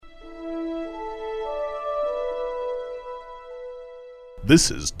This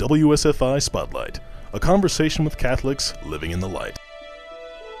is WSFI Spotlight, a conversation with Catholics living in the light.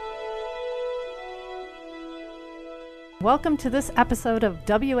 Welcome to this episode of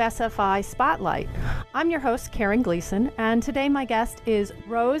WSFI Spotlight. I'm your host, Karen Gleason, and today my guest is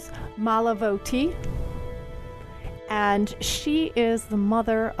Rose Malavoti, and she is the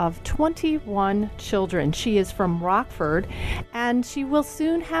mother of 21 children. She is from Rockford, and she will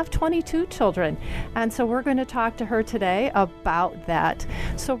soon have 22 children. And so we're going to talk to her today about that.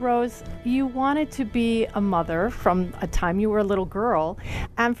 So Rose, you wanted to be a mother from a time you were a little girl,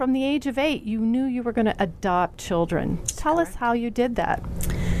 and from the age of 8, you knew you were going to adopt children. Tell us how you did that.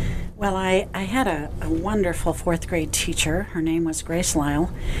 Well, I had a wonderful fourth grade teacher. Her name was Grace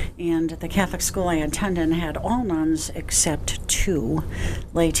Lyle, and the Catholic school I attended had all nuns except 2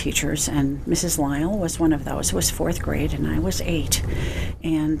 lay teachers, and Mrs. Lyle was one of those. It was fourth grade, and I was 8.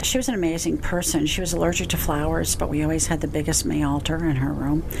 And she was an amazing person. She was allergic to flowers, but we always had the biggest May altar in her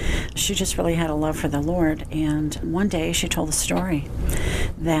room. She just really had a love for the Lord, and one day she told the story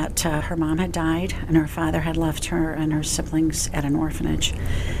that her mom had died, and her father had left her and her siblings at an orphanage.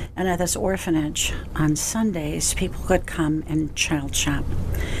 And at this orphanage, on Sundays, people could come and child shop.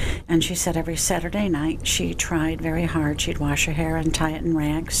 And she said every Saturday night, she tried very hard. She'd wash her hair and tie it in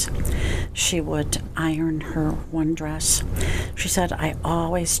rags. She would iron her one dress. She said, I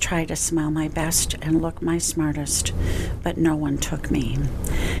always tried to smile my best and look my smartest, but no one took me.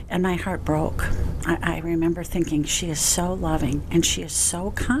 And my heart broke. I remember thinking, she is so loving and she is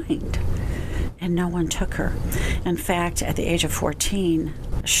so kind. And no one took her. In fact, at the age of 14,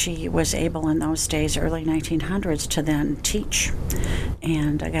 she was able in those days, early 1900s, to then teach.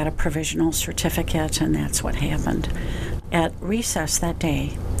 And I got a provisional certificate, and that's what happened. At recess that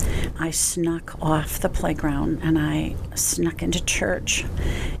day, I snuck off the playground, and I snuck into church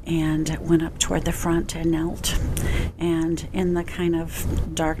and went up toward the front and knelt. And in the kind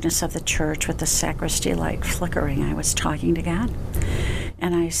of darkness of the church with the sacristy light flickering, I was talking to God.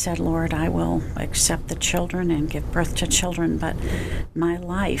 And I said, Lord, I will accept the children and give birth to children, but my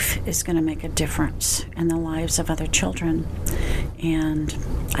life is going to make a difference in the lives of other children. And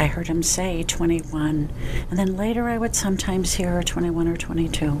I heard him say 21, and then later I would sometimes hear 21 or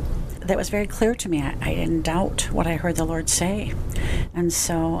 22. That was very clear to me. I didn't doubt what I heard the Lord say. And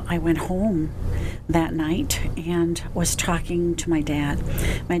so I went home that night and was talking to my dad.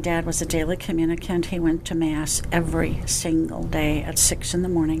 My dad was a daily communicant. He went to Mass every single day at 6 in the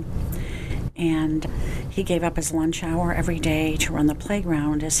morning. And he gave up his lunch hour every day to run the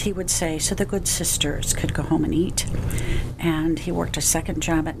playground, as he would say, so the good sisters could go home and eat. And he worked a second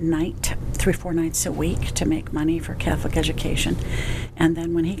job at night, 3-4 nights a week, to make money for Catholic education. And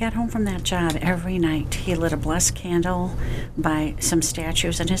then when he got home from that job, every night he lit a blessed candle by some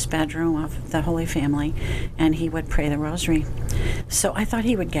statues in his bedroom of the Holy Family, and he would pray the rosary. So I thought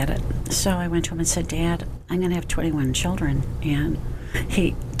he would get it. So I went to him and said, Dad, I'm going to have 21 children. And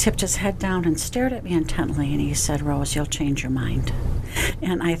he tipped his head down and stared at me intently, and he said, Rose, you'll change your mind.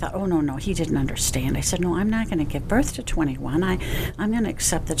 And I thought, oh, no, he didn't understand. I said, no, I'm not going to give birth to 21. I'm going to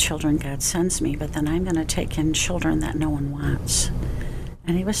accept the children God sends me, but then I'm going to take in children that no one wants.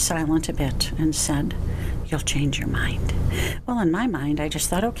 And he was silent a bit and said, you'll change your mind. Well, in my mind, I just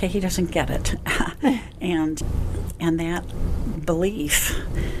thought, okay, he doesn't get it. and that belief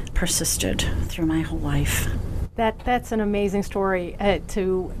persisted through my whole life. That's an amazing story,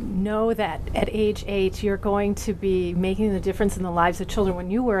 to know that at age 8 you're going to be making the difference in the lives of children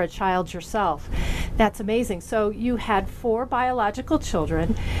when you were a child yourself. That's amazing. So you had 4 biological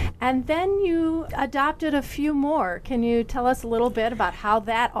children, and then you adopted a few more. Can you tell us a little bit about how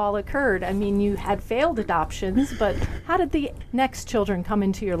that all occurred? I mean, you had failed adoptions, but how did the next children come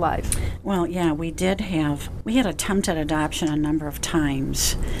into your life? Well, yeah, we had attempted adoption a number of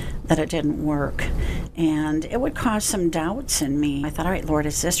times that it didn't work. And it would cause some doubts in me. I thought, all right, Lord,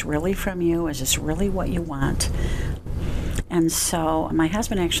 is this really from you? Is this really what you want? And so my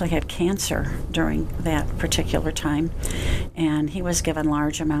husband actually had cancer during that particular time, and he was given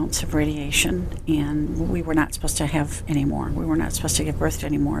large amounts of radiation, and we were not supposed to have any more. We were not supposed to give birth to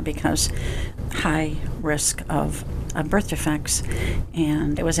any more because high risk of birth defects.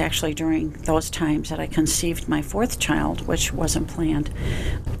 And it was actually during those times that I conceived my 4th child, which wasn't planned,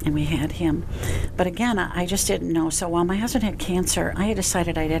 and we had him. But again, I just didn't know. So while my husband had cancer, I had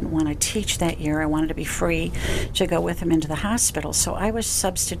decided I didn't want to teach that year. I wanted to be free to go with him into the hospital. So I was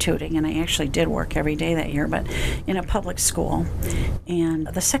substituting, and I actually did work every day that year, but in a public school. And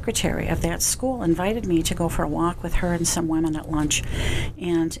the secretary of that school invited me to go for a walk with her and some women at lunch.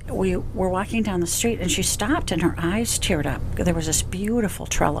 And we were walking down the street, and she stopped, and her eyes eyes teared up. There was this beautiful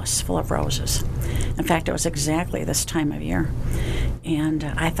trellis full of roses. In fact, it was exactly this time of year. And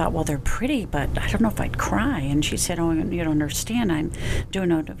I thought, well, they're pretty, but I don't know if I'd cry. And she said, oh, you don't understand. I'm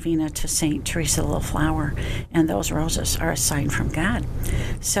doing a novena to St. Teresa the Little Flower, and those roses are a sign from God.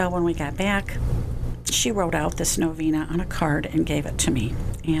 So when we got back, she wrote out this novena on a card and gave it to me.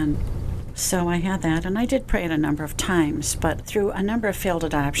 And so I had that, and I did pray it a number of times, but through a number of failed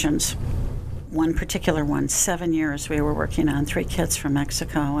adoptions, one particular one, 7 years we were working on 3 kids from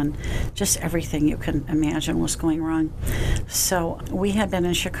Mexico, and just everything you can imagine was going wrong. So we had been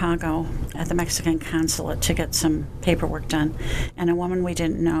in Chicago at the Mexican consulate to get some paperwork done, and a woman we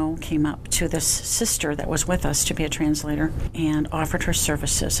didn't know came up to this sister that was with us to be a translator and offered her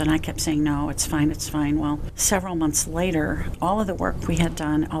services, and I kept saying, no, it's fine, it's fine. Well, several months later, all of the work we had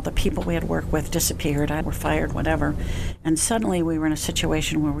done, all the people we had worked with disappeared, were fired, whatever, and suddenly we were in a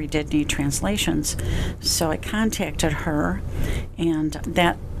situation where we did need translation. So I contacted her, and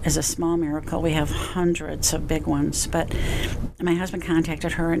that is a small miracle. We have hundreds of big ones, but my husband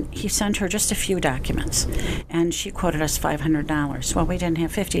contacted her, and he sent her just a few documents, and she quoted us $500. Well, we didn't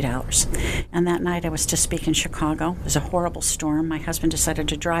have $50, and that night I was to speak in Chicago. It was a horrible storm. My husband decided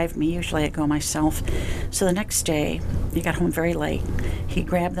to drive me. Usually I go myself. So the next day, he got home very late. He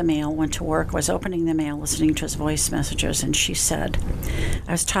grabbed the mail, went to work, was opening the mail, listening to his voice messages, and she said,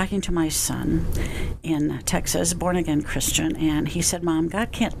 I was talking to my son in Texas, born-again Christian, and he said, Mom,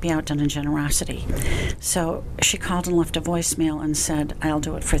 God can't be outdone in generosity. So she called and left a voicemail and said, I'll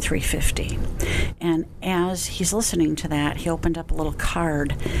do it for $350. And as he's listening to that, he opened up a little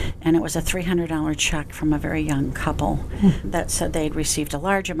card, and it was a $300 check from a very young couple that said they'd received a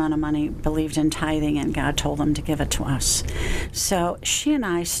large amount of money, believed in tithing, and God told them to give it to us. So she and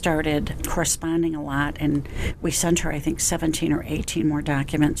I started corresponding a lot, and we sent her, I think, 17 or 18 more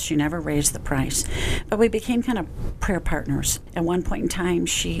documents. She never raised the price. But we became kind of prayer partners. At one point in time,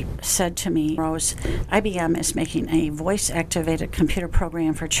 she said to me, Rose, IBM is making a voice-activated computer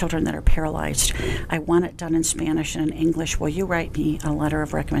program for children that are paralyzed. I want it done in Spanish and in English. Will you write me a letter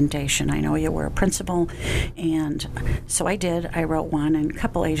of recommendation? I know you were a principal. And so I did. I wrote one, and a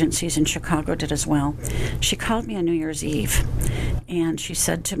couple agencies in Chicago did as well. She called me on New Year's Eve, and she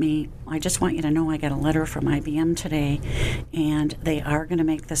said to me, I just want you to know I got a letter from IBM today, and they are going to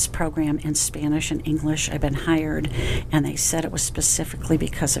make this program in Spanish and English. I've been hired, and they said it was specifically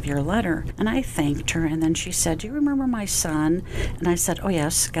because of your letter. And I thanked her, and then she said, do you remember my son? And I said, oh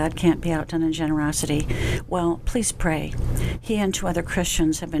yes, God can't be outdone in generosity. Well, please pray. He and 2 other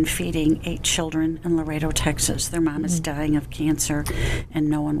Christians have been feeding 8 children in Laredo, Texas. Their mom is dying of cancer, and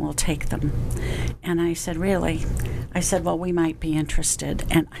no one will take them. And I said, really? I said, well, we might be interested.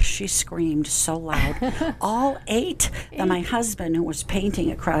 And she screamed so loud, all 8, that my husband, who was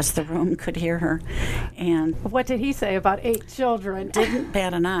painting across the room, could hear her. And what did he say about 8 children? Didn't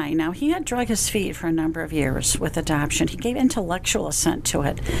bat an eye. Now, he had drug his feet for a number of years with adoption. He gave intellectual assent to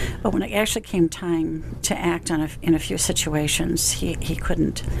it, but when it actually came time to act on in a few situations, he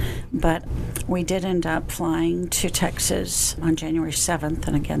couldn't. But we did end up flying to Texas on January 7th,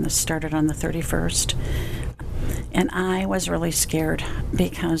 and again, this started on the 31st. And I was really scared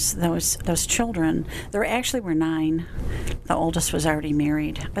because those children, there actually were 9. The oldest was already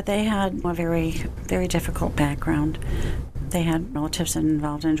married, but they had a very, very difficult background. They had relatives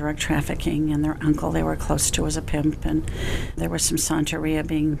involved in drug trafficking, and their uncle they were close to was a pimp, and there was some Santeria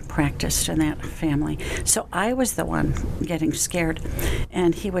being practiced in that family. So I was the one getting scared.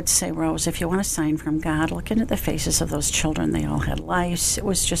 And he would say, Rose, if you want a sign from God, look into the faces of those children. They all had lice. It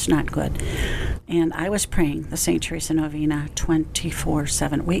was just not good. And I was praying the St. Teresa Novena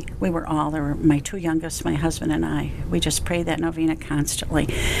 24/7. We were all, there were my 2 youngest, my husband and I. We just prayed that novena constantly.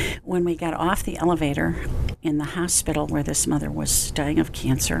 When we got off the elevator in the hospital where this mother was dying of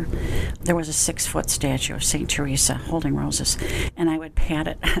cancer, there was a 6-foot statue of St. Teresa holding roses. And I would pat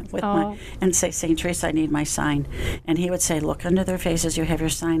it with and say, St. Teresa, I need my sign. And he would say, look under their faces, you have your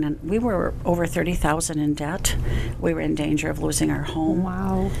sign. And we were over $30,000 in debt. We were in danger of losing our home.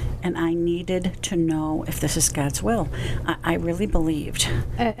 Wow. And I needed to know if this is God's will. I really believed.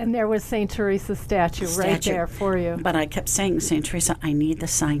 And there was St. Teresa's statue right there for you. But I kept saying, St. Teresa, I need the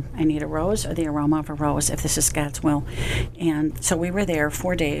sign. I need a rose or the aroma of a rose if this is God's will. And so we were there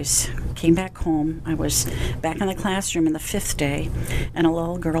 4 days, came back home. I was back in the classroom in the 5th day, And a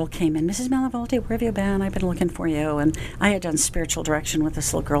little girl came in, Mrs. Malavolti, where have you been? I've been looking for you. And I had done spiritual direction with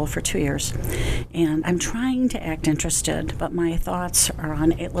this little girl for 2 years. And I'm trying to act interested, but my thoughts are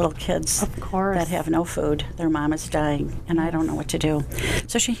on 8 little kids that have no food. Their mom is dying, and I don't know what to do.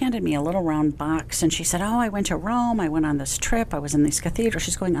 So she handed me a little round box, and she said, I went to Rome. I went on this trip. I was in these cathedrals.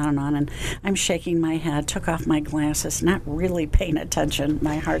 She's going on, and I'm shaking my head, took off my glasses, not really paying attention.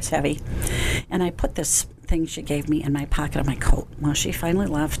 My heart's heavy. And I put this thing she gave me in my pocket of my coat. Well, she finally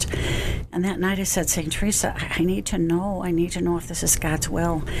left. And that night I said, St. Teresa, I need to know if this is God's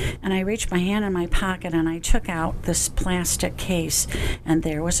will. And I reached my hand in my pocket and I took out this plastic case, and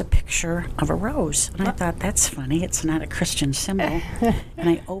there was a picture of a rose. And I thought, that's funny. It's not a Christian symbol. And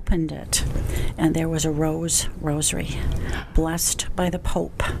I opened it, and there was a rosary, blessed by the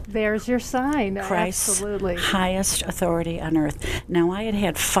Pope. There's your sign. Christ's Absolutely. highest authority on earth. Now, I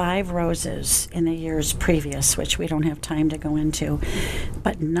had 5 roses in the years previous, which we don't have time to go into,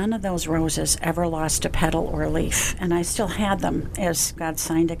 but none of those roses ever lost a petal or a leaf, and I still had them as God's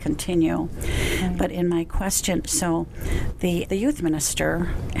sign to continue. Right. But in my question, so the youth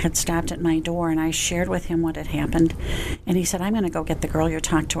minister had stopped at my door, and I shared with him what had happened, and he said, I'm going to go get the girl, you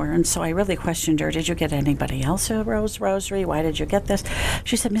talk to her. And so I really questioned her, did you get anybody else a rosary? Why did you get this?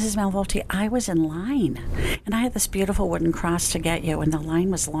 She said, Mrs. Malavolti, I was in line, and I had this beautiful wooden cross to get you, and the line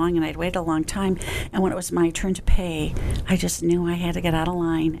was long, and I'd waited a long time, and when it was my turn to pay, I just knew I had to get out of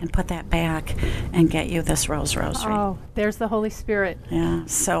line and put that back and get you this rosary. Oh, there's the Holy Spirit. Yeah,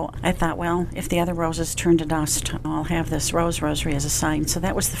 so I thought, well, if the other roses turn to dust, I'll have this rosary as a sign. So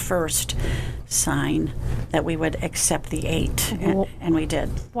that was the first sign that we would accept the 8, and we did.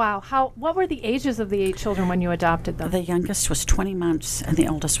 Wow. What were the ages of the 8 children when you adopted them? The youngest was 20 months, and the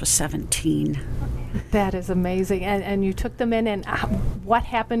oldest was 17. That is amazing. And you took them in, and what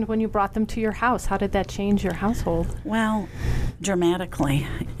happened when you brought them to your house? How did that change your household? Well, dramatically.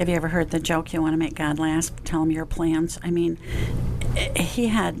 Have you ever heard the joke, you want to make God laugh, tell him your plans? I mean, he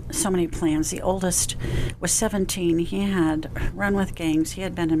had so many plans. The oldest was 17. He had run with gangs. He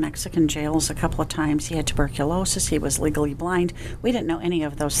had been in Mexican jails a couple of times. He had tuberculosis. He was legally blind. We didn't know any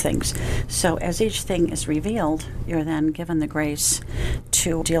of those things. So as each thing is revealed, you're then given the grace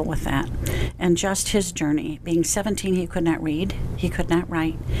to deal with that. And just his journey, being 17, he could not read. He could not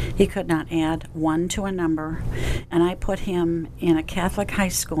write. He could not add 1 to a number. And I put him in a Catholic high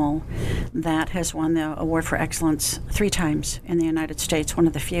school that has won the Award for Excellence 3 times in the United States, one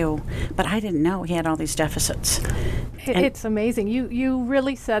of the few. But I didn't know he had all these deficits. It's amazing. You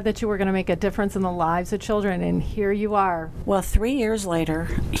really said that you were going to make a difference in the lives of children, and here you are. Well, 3 years later,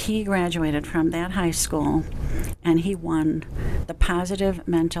 he graduated from that high school, and he won the Positive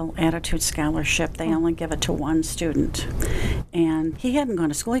Mental Attitude Scholarship. They only give it to 1 student. And he hadn't gone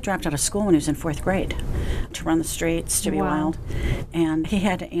to school. He dropped out of school when he was in 4th grade to run the streets, to be wild. And he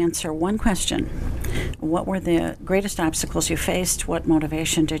had to answer 1 question. What were the greatest obstacles you faced? What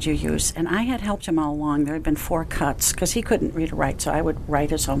motivation did you use? And I had helped him all along. There had been 4 cuts because he couldn't read or write, so I would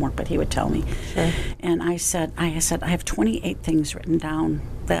write his homework, but he would tell me. Sure. And I said, I have 28 things written down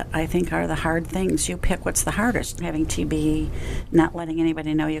that I think are the hard things. You pick what's the hardest. Having TB, not letting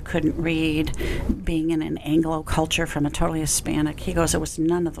anybody know you couldn't read, being in an Anglo culture from a totally Hispanic. He goes, it was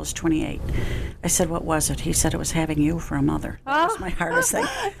none of those 28. I said, what was it? He said, it was having you for a mother. That was my hardest thing.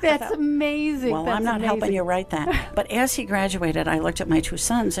 That's amazing. Well, I'm not helping you write that. But as he graduated, I looked at my 2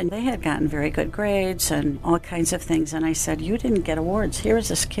 sons, and they had gotten very good grades and all kinds of things. And I said, you didn't get awards. Here is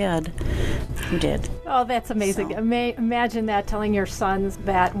this kid who did. Oh, that's amazing. So, imagine that, telling your sons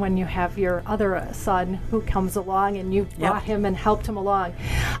that when you have your other son who comes along and you brought him and helped him along.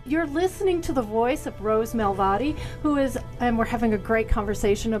 You're listening to the voice of Rose Malavolti, and we're having a great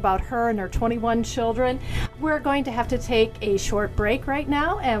conversation about her and her 21 children. We're going to have to take a short break right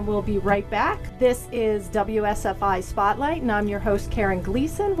now, and we'll be right back. This is WSFI Spotlight, and I'm your host, Karen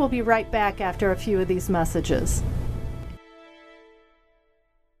Gleason. We'll be right back after a few of these messages.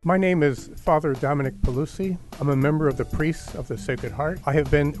 My name is Father Dominic Pelusi. I'm a member of the Priests of the Sacred Heart. I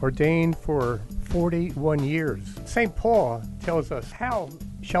have been ordained for 41 years. St. Paul tells us, how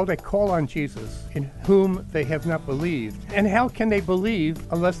shall they call on Jesus in whom they have not believed? And how can they believe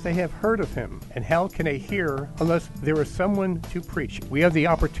unless they have heard of him? And how can they hear unless there is someone to preach? We have the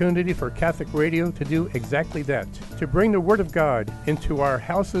opportunity for Catholic Radio to do exactly that, to bring the Word of God into our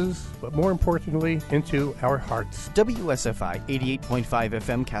houses, but more importantly, into our hearts. WSFI 88.5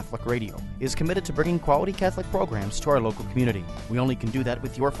 FM Catholic Radio is committed to bringing quality Catholic programs to our local community. We only can do that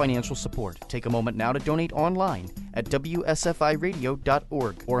with your financial support. Take a moment now to donate online at WSFIRadio.org.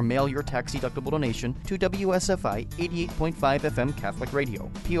 www.catholic.org or mail your tax-deductible donation to WSFI 88.5 FM Catholic Radio,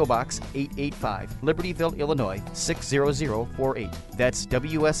 P.O. Box 885, Libertyville, Illinois 60048. That's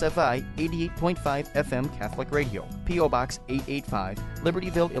WSFI 88.5 FM Catholic Radio, P.O. Box 885,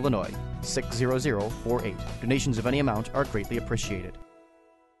 Libertyville, Illinois 60048. Donations of any amount are greatly appreciated.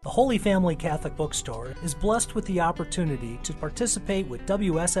 The Holy Family Catholic Bookstore is blessed with the opportunity to participate with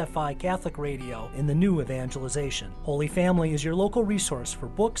WSFI Catholic Radio in the new evangelization. Holy Family is your local resource for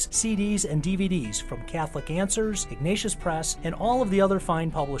books, CDs, and DVDs from Catholic Answers, Ignatius Press, and all of the other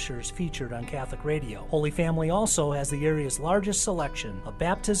fine publishers featured on Catholic Radio. Holy Family also has the area's largest selection of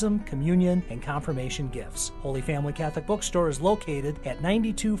baptism, communion, and confirmation gifts. Holy Family Catholic Bookstore is located at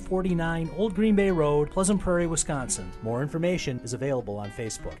 9249 Old Green Bay Road, Pleasant Prairie, Wisconsin. More information is available on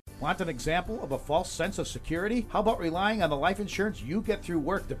Facebook. Want an example of a false sense of security? How about relying on the life insurance you get through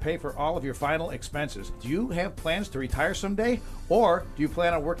work to pay for all of your final expenses? Do you have plans to retire someday? Or do you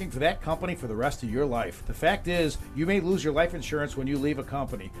plan on working for that company for the rest of your life? The fact is, you may lose your life insurance when you leave a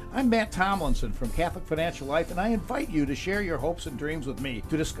company. I'm Matt Tomlinson from Catholic Financial Life, and I invite you to share your hopes and dreams with me.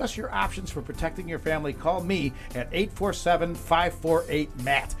 To discuss your options for protecting your family, call me at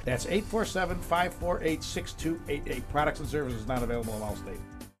 847-548-MATT. That's 847-548-6288. Products and services not available in all states.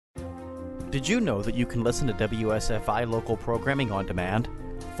 Did you know that you can listen to WSFI local programming on demand?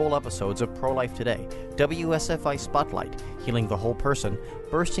 Full episodes of Pro-Life Today, WSFI Spotlight, Healing the Whole Person,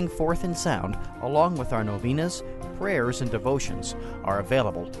 bursting forth in sound, along with our novenas, prayers, and devotions, are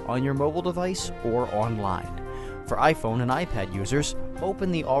available on your mobile device or online. For iPhone and iPad users,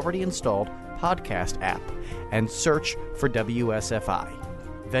 open the already installed podcast app and search for WSFI.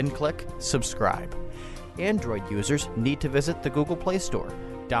 Then click Subscribe. Android users need to visit the Google Play Store,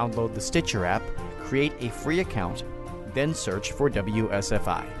 download the Stitcher app, create a free account, then search for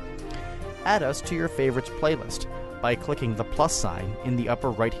WSFI. Add us to your favorites playlist by clicking the plus sign in the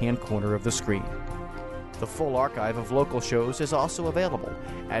upper right-hand corner of the screen. The full archive of local shows is also available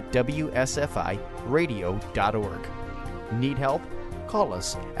at WSFIRadio.org. Need help? Call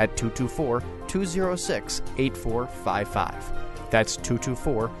us at 224-206-8455. That's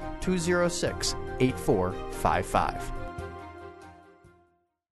 224-206-8455.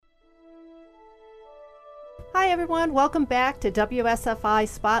 Hi everyone, welcome back to WSFI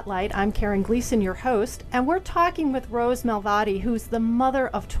Spotlight. I'm Karen Gleason, your host, and we're talking with Rose Malvati, who's the mother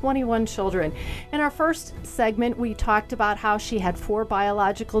of 21 children. In our first segment, we talked about how she had 4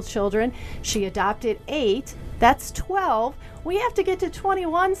 biological children. She adopted 8. That's 12. We have to get to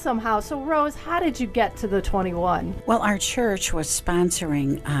 21 somehow. So Rose, how did you get to the 21? Well, our church was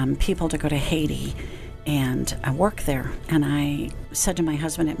sponsoring people to go to Haiti and work there. And I said to my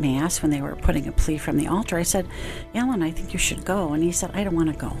husband at Mass when they were putting a plea from the altar, I said, Alan, I think you should go. And he said, I don't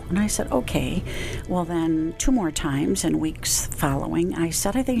want to go. And I said, okay. Well, then 2 more times in weeks following, I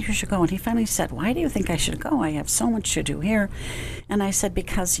said, I think you should go. And he finally said, why do you think I should go? I have so much to do here. And I said,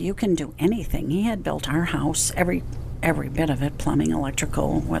 because you can do anything. He had built our house, every bit of it, plumbing,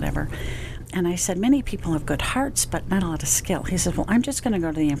 electrical, whatever. And I said, many people have good hearts, but not a lot of skill. He said, well, I'm just going to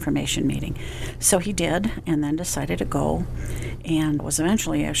go to the information meeting. So he did, and then decided to go, and was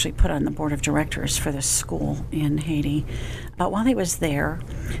eventually actually put on the board of directors for this school in Haiti. But while he was there,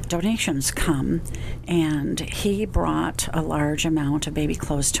 donations come, and he brought a large amount of baby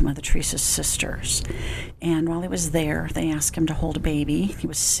clothes to Mother Teresa's sisters. And while he was there, they asked him to hold a baby. He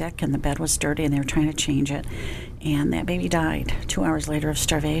was sick, and the bed was dirty, and they were trying to change it. And that baby died 2 hours later of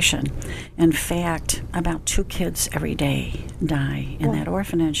starvation. In fact, about 2 kids every day die in that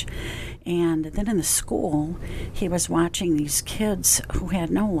orphanage. And then in the school, he was watching these kids who had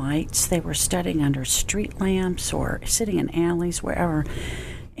no lights. They were studying under street lamps or sitting in alleys, wherever,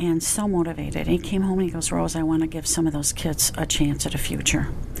 and so motivated. And he came home and he goes, Rose, I want to give some of those kids a chance at a future.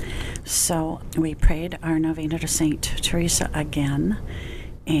 So we prayed our novena to St. Teresa again,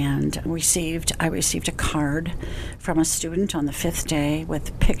 and I received a card from a student on the 5th day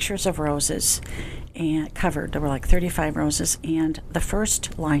with pictures of roses and covered. There were like 35 roses, and the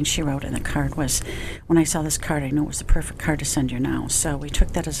first line she wrote in the card was, when I saw this card, I knew it was the perfect card to send you now. So we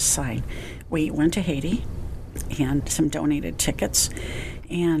took that as a sign. We went to Haiti and some donated tickets,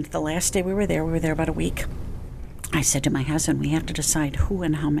 and the last day we were there about a week. I said to my husband, we have to decide who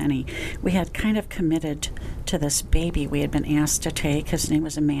and how many. We had kind of committed to this baby we had been asked to take. His name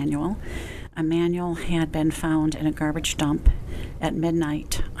was Emmanuel. Emmanuel had been found in a garbage dump at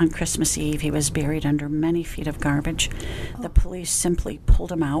midnight on Christmas Eve. He was buried under many feet of garbage. The police simply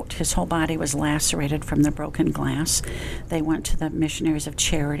pulled him out. His whole body was lacerated from the broken glass. They went to the Missionaries of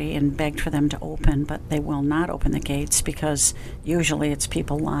Charity and begged for them to open, but they will not open the gates because usually it's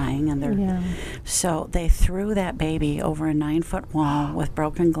people lying. So they threw that baby over a 9-foot wall with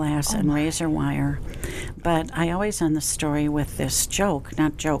broken glass and razor wire. But I always end the story with this joke,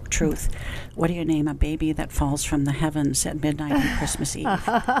 not joke, truth. What do you name a baby that falls from the heavens at midnight on Christmas Eve?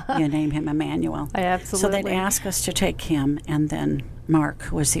 You name him Emmanuel. Absolutely. So they'd ask us to take him, and then Mark,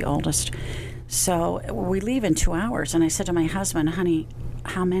 who was the oldest. So we leave in 2 hours, and I said to my husband, honey,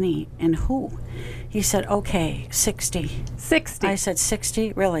 how many and who? He said, okay, 60. 60. I said,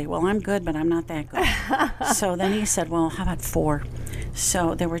 60? Really? Well, I'm good, but I'm not that good. So then he said, well, how about 4?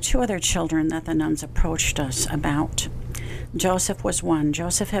 So there were 2 other children that the nuns approached us about. Joseph was one.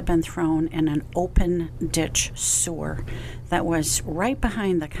 Joseph had been thrown in an open ditch sewer that was right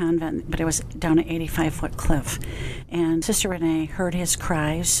behind the convent, but it was down an 85-foot cliff. And Sister Renee heard his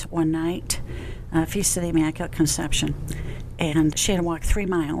cries one night, Feast of the Immaculate Conception. And she had to walk 3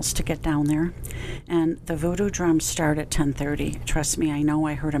 miles to get down there. And the voodoo drums start at 10:30. Trust me, I know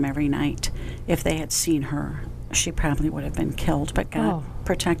I heard them every night. If they had seen her, she probably would have been killed, but God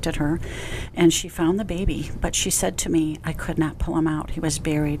protected her. And she found the baby, but she said to me, I could not pull him out. He was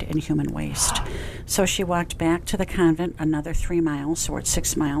buried in human waste. So she walked back to the convent another 3 miles, so we're at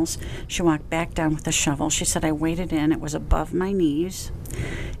 6 miles. She walked back down with the shovel. She said, I waded in. It was above my knees.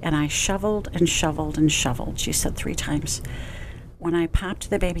 And I shoveled and shoveled and shoveled, she said 3 times. When I popped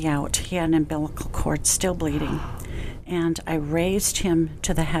the baby out, he had an umbilical cord still bleeding. And I raised him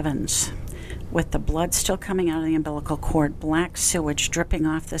to the heavens with the blood still coming out of the umbilical cord, black sewage dripping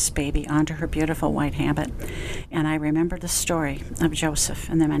off this baby onto her beautiful white habit. And I remembered the story of Joseph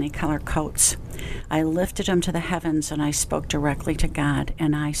and the many-colored coats. I lifted him to the heavens, and I spoke directly to God,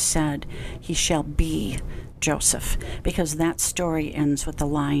 and I said, he shall be Joseph, because that story ends with the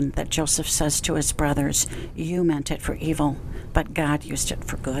line that Joseph says to his brothers, you meant it for evil, but God used it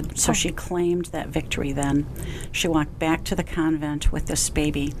for good. So she claimed that victory then. She walked back to the convent with this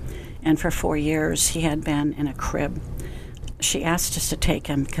baby, and for 4 years he had been in a crib. She asked us to take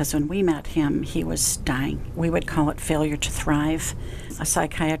him because when we met him, he was dying. We would call it failure to thrive. A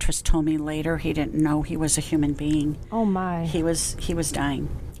psychiatrist told me later he didn't know he was a human being. Oh, my. He was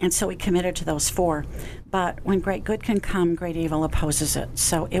dying. And so we committed to those 4. But when great good can come, great evil opposes it.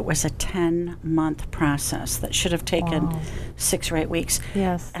 So it was a 10-month process that should have taken 6 or 8 weeks.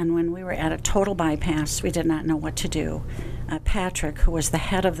 Yes. And when we were at a total bypass, we did not know what to do. Patrick, who was the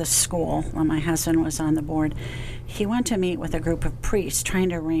head of the school, when my husband was on the board, he went to meet with a group of priests, trying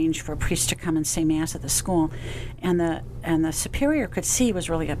to arrange for a priest to come and say Mass at the school. And the superior could see he was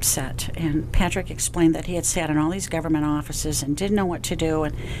really upset. And Patrick explained that he had sat in all these government offices and didn't know what to do.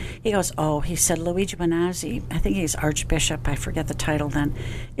 And he goes, he said, Luigi Bonazzi, I think he's Archbishop, I forget the title then,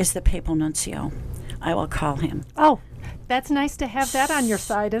 is the papal nuncio. I will call him. Oh, that's nice to have that on your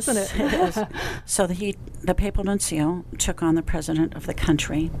side, isn't it? It is. So the papal nuncio took on the president of the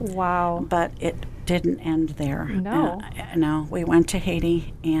country. Wow. But it didn't end there. No. No, we went to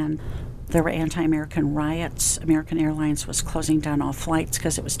Haiti, and there were anti-American riots. American Airlines was closing down all flights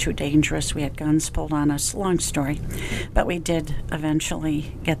because it was too dangerous. We had guns pulled on us. Long story. But we did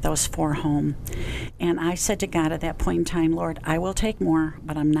eventually get those 4 home. And I said to God at that point in time, Lord, I will take more,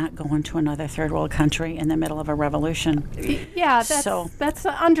 but I'm not going to another third world country in the middle of a revolution. Yeah, that's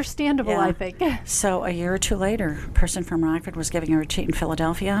understandable, I think. So a year or 2 later, a person from Rockford was giving a retreat in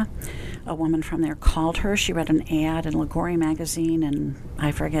Philadelphia. A woman from there called her. She read an ad in Liguori magazine, and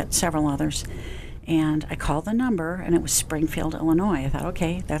I forget, several others. And I called the number, and it was Springfield, Illinois. I thought,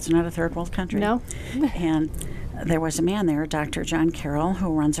 okay, that's not a third world country. No. And there was a man there, Dr. John Carroll,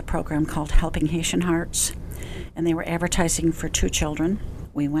 who runs a program called Helping Haitian Hearts. And they were advertising for 2 children.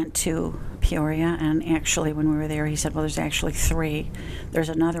 We went to Peoria, and actually when we were there, he said, well, there's actually 3. There's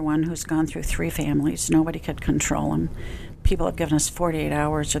another one who's gone through 3 families. Nobody could control him. People have given us 48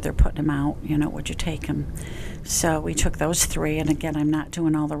 hours, or they're putting him out. Would you take him? So we took those 3, and again, I'm not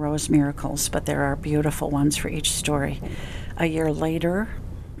doing all the rose miracles, but there are beautiful ones for each story. A year later,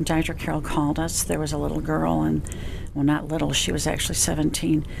 Dr. Carroll called us. There was a little girl, and, well, not little, she was actually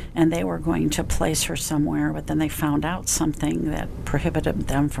 17, and they were going to place her somewhere, but then they found out something that prohibited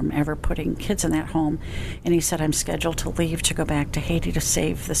them from ever putting kids in that home. And he said, I'm scheduled to leave to go back to Haiti to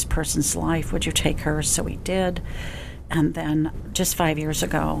save this person's life. Would you take her? So we did. And then just 5 years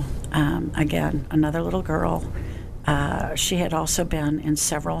ago, again, another little girl. She had also been in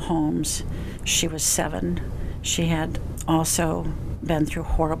several homes. She was 7. She had also been through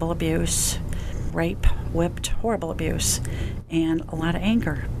horrible abuse, rape, whipped, horrible abuse, and a lot of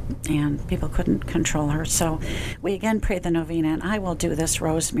anger, and people couldn't control her. So we again prayed the novena, and I will do this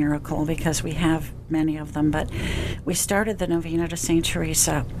Rose Miracle because we have many of them, but we started the novena to St.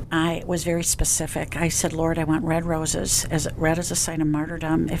 Teresa. I was very specific. I said, Lord, I want red roses, red as a sign of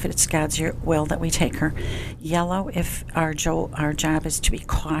martyrdom, if it's God's will that we take her. Yellow, if our job is to be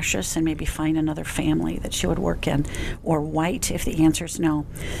cautious and maybe find another family that she would work in. Or white, if the answer is no.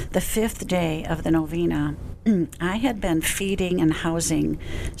 The fifth day of the novena, I had been feeding and housing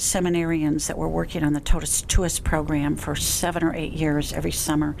seminarians that were working on the Totus Tuus program for 7 or 8 years every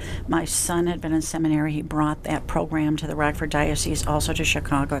summer. My son had been in seminary. He brought that program to the Rockford Diocese, also to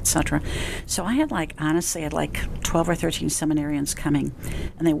Chicago, etc. So I had honestly 12 or 13 seminarians coming,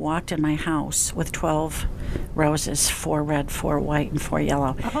 and they walked in my house with 12 roses, 4 red, 4 white, and 4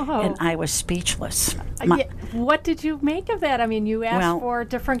 yellow. Oh. And I was speechless. What did you make of that? I mean, you asked for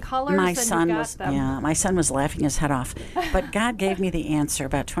different colors my and son you got was, them. Yeah, my son was laughing his head off. But God gave me the answer.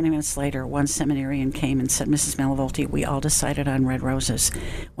 About 20 minutes later, one seminarian came and said, Mrs. Malavolti, we all decided on red roses.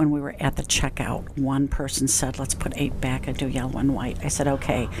 When we were at the checkout, one person said, let's put 8 back and do yellow and white. I said,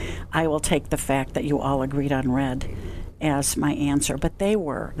 okay, I will take the fact that you all agreed on red as my answer. But they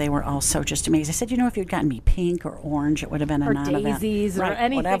were also just amazed. I said, if you'd gotten me pink or orange, it would have been a non-event. Or daisies or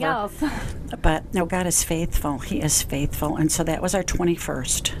anything whatever. else. But no, God is faithful. He is faithful. And so that was our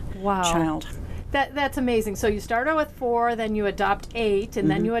 21st child. That's amazing. So you started with 4, then you adopt 8, and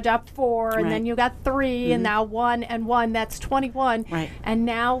then you adopt 4, and then you got 3, and now 1 and 1. That's 21. Right. And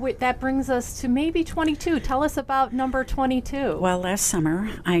now that brings us to maybe 22. Tell us about number 22. Well, last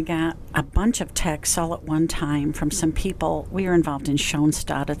summer I got a bunch of texts all at one time from some people. We are involved in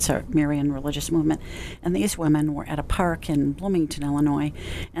Schoenstatt. It's a Marian religious movement. And these women were at a park in Bloomington, Illinois,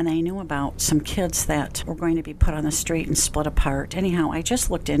 and they knew about some kids that were going to be put on the street and split apart. Anyhow, I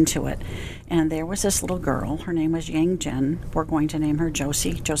just looked into it, and there was this little girl. Her name was Yang Jen. We're going to name her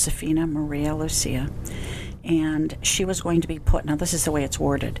Josie, Josephina Maria Lucia. And she was going to be put, now this is the way it's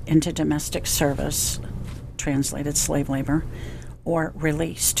worded, into domestic service, translated slave labor, or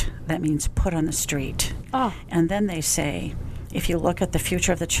released. That means put on the street. Oh. And then they say, if you look at the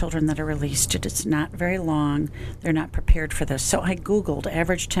future of the children that are released, it's not very long. They're not prepared for this. So I Googled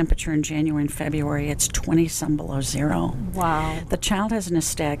average temperature in January and February. It's 20-some below zero. Wow. The child has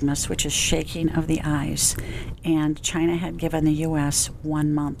nystagmus, which is shaking of the eyes, and China had given the U.S.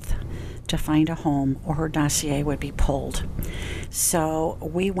 1 month to find a home or her dossier would be pulled. So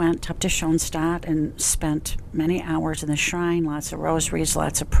we went up to Schoenstatt and spent many hours in the shrine, lots of rosaries,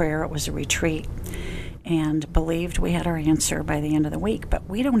 lots of prayer. It was a retreat. And believed we had our answer by the end of the week. But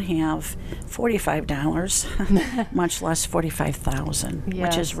we don't have $45, much less $45,000, Yes.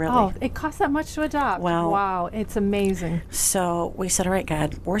 which is really... Oh, it costs that much to adopt. Well, wow, it's amazing. So we said, all right,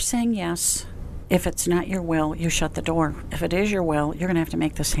 God, we're saying yes. If it's not your will, you shut the door. If it is your will, you're going to have to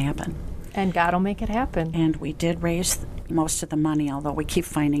make this happen. And God will make it happen. And we did raise most of the money, although we keep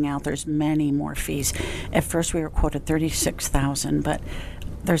finding out there's many more fees. At first we were quoted $36,000, but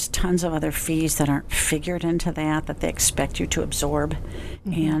there's tons of other fees that aren't figured into that they expect you to absorb.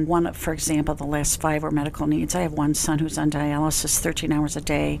 And one, for example, the last 5 were medical needs. I have one son who's on dialysis 13 hours a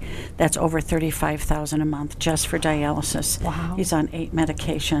day. That's over $35,000 a month just for dialysis. Wow. He's on 8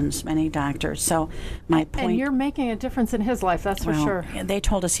 medications, many doctors. So my point... And you're making a difference in his life, that's for sure. They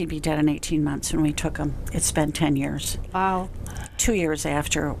told us he'd be dead in 18 months when we took him. It's been 10 years. Wow. 2 years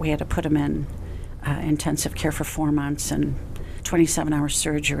after, we had to put him in intensive care for 4 months and 27-hour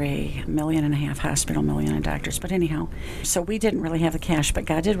surgery, $1.5 million hospital, $1 million in doctors. But anyhow, so we didn't really have the cash, but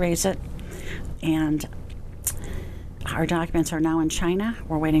God did raise it. And our documents are now in China.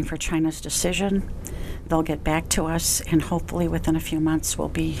 We're waiting for China's decision. They'll get back to us, and hopefully within a few months we'll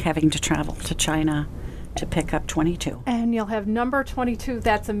be having to travel to China to pick up 22. And you'll have number 22.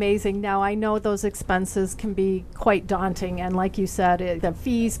 That's amazing. Now, I know those expenses can be quite daunting. And like you said, the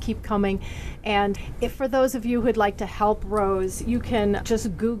fees keep coming. And if for those of you who'd like to help Rose, you can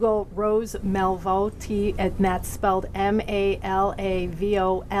just Google Rose Malavolti, and that's spelled Malavolti,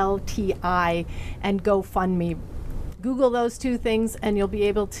 and GoFundMe. Google those 2 things, and you'll be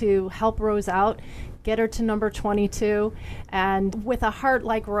able to help Rose out. Get her to number 22, and with a heart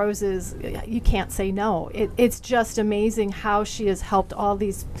like Rose's, you can't say no. It's just amazing how she has helped all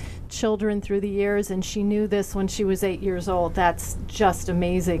these children through the years, and she knew this when she was 8 years old. That's just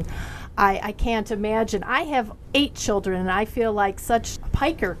amazing. I can't imagine. I have 8 children, and I feel like such a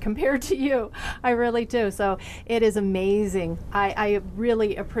piker compared to you. I really do. So it is amazing. I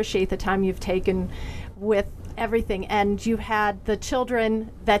really appreciate the time you've taken with everything. And you had the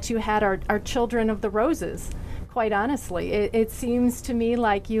children that you had are children of the Roses. quite honestly. It seems to me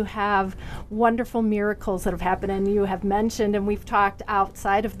like you have wonderful miracles that have happened, and you have mentioned, and we've talked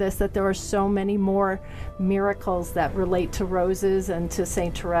outside of this, that there are so many more miracles that relate to roses and to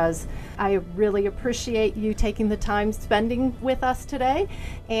St. Therese. I really appreciate you taking the time spending with us today,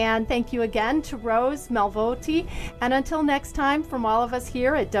 and thank you again to Rose Malavotti. And until next time, from all of us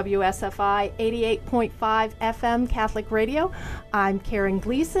here at WSFI 88.5 FM Catholic Radio, I'm Karen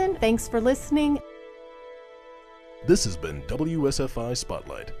Gleason. Thanks for listening. This has been WSFI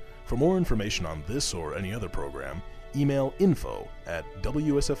Spotlight. For more information on this or any other program, email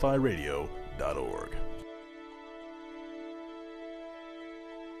info@wsfiradio.org.